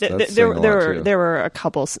there were a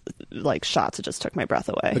couple like shots that just took my breath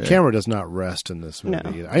away. The camera does not rest in this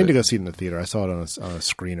movie. No. I need to go see it in the theater. I saw it on a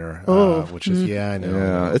screener, which is I know.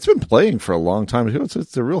 Yeah, it's been playing for a long time too.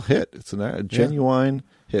 It's a real hit. It's a genuine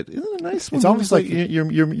hit. Isn't it nice? It's almost like your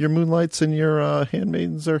Moonlights and your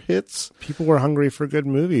Handmaidens are hits. People were hungry for good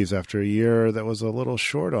movies after a year that was a little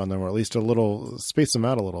short on them, or at least a little space them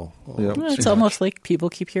out a little. Yep. Well, it's almost like people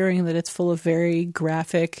keep hearing that it's full of very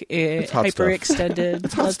graphic,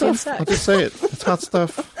 hyper-extended lesbian sex. I'll just say it. It's hot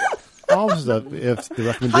stuff. All of stuff. If the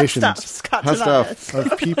recommendations hot stuff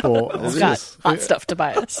of people, hot stuff,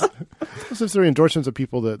 Tobias. If there are endorsements of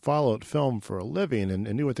people that followed film for a living and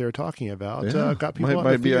knew what they were talking about, got people.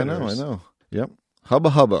 Might be. I know. Yep.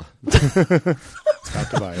 Hubba. Scott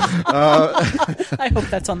Tobias. I hope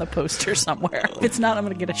that's on the poster somewhere. If it's not, I'm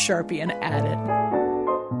going to get a Sharpie and add it.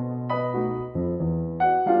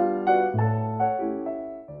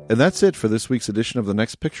 And that's it for this week's edition of The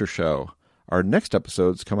Next Picture Show. Our next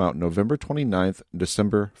episodes come out November 29th and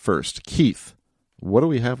December 1st. Keith, what do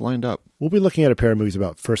we have lined up? We'll be looking at a pair of movies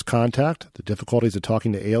about first contact, the difficulties of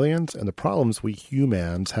talking to aliens, and the problems we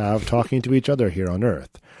humans have talking to each other here on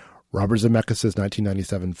Earth. Robert Zemeckis'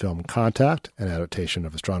 1997 film Contact, an adaptation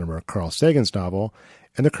of astronomer Carl Sagan's novel,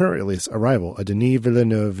 and the current release Arrival, a Denis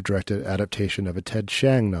Villeneuve-directed adaptation of a Ted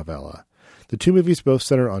Chiang novella. The two movies both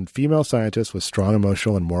center on female scientists with strong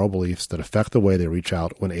emotional and moral beliefs that affect the way they reach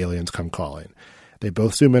out when aliens come calling. They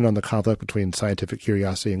both zoom in on the conflict between scientific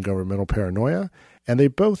curiosity and governmental paranoia, and they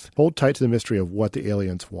both hold tight to the mystery of what the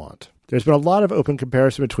aliens want. There's been a lot of open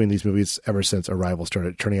comparison between these movies ever since Arrival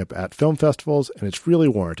started turning up at film festivals, and it's really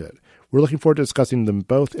warranted. We're looking forward to discussing them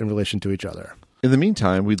both in relation to each other. In the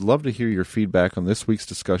meantime, we'd love to hear your feedback on this week's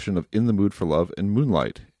discussion of In the Mood for Love and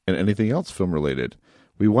Moonlight, and anything else film-related.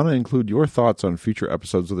 We want to include your thoughts on future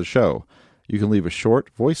episodes of the show. You can leave a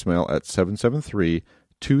short voicemail at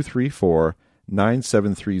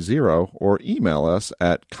 773-234-9730 or email us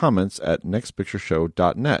at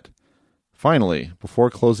comments@nextpictureshow.net. Finally,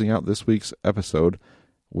 before closing out this week's episode,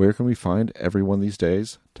 where can we find everyone these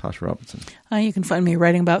days? Tasha Robinson. You can find me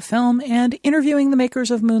writing about film and interviewing the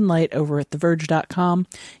makers of Moonlight over at TheVerge.com.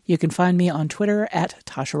 You can find me on Twitter at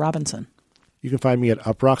Tasha Robinson. You can find me at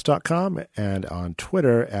uprocks.com and on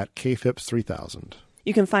Twitter at kfips3000.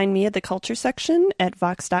 You can find me at the culture section at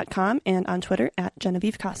vox.com and on Twitter at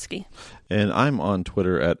Genevieve Koski. And I'm on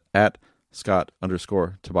Twitter at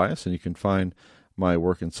Scott_Tobias, and you can find my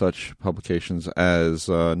work in such publications as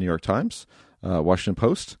New York Times, Washington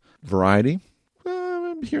Post, Variety,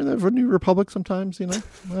 here in the New Republic sometimes, I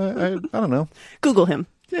don't know. Google him.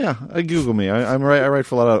 Yeah, Google me. I write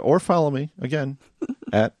for a lot of, or follow me, again,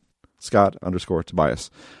 at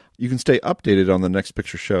Scott_Tobias. You can stay updated on the Next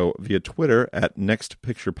Picture Show via Twitter at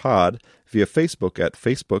NextPicturePod, via Facebook at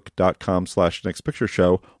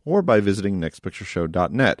facebook.com/NextPictureShow, or by visiting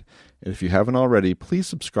nextpictureshow.net. And if you haven't already, please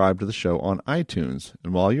subscribe to the show on iTunes.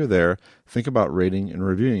 And while you're there, think about rating and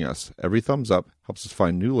reviewing us. Every thumbs up helps us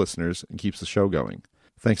find new listeners and keeps the show going.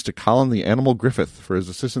 Thanks to Colin the Animal Griffith for his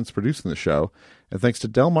assistance producing the show, and thanks to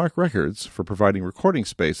Delmark Records for providing recording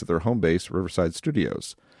space at their home base, Riverside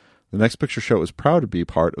Studios. The Next Picture Show is proud to be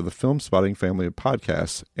part of the Film Spotting family of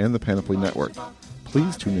podcasts and the Panoply Network.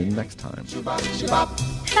 Please tune in next time.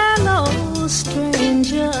 Hello,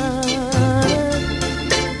 stranger.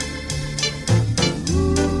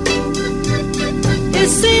 It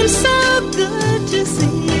seems so good to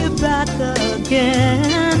see you back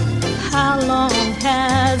again. How long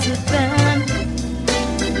has it been?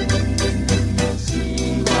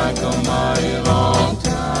 Seems like a mighty long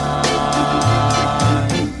time.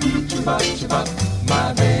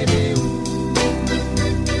 My baby, ooh.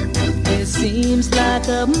 It seems like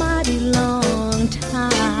a mighty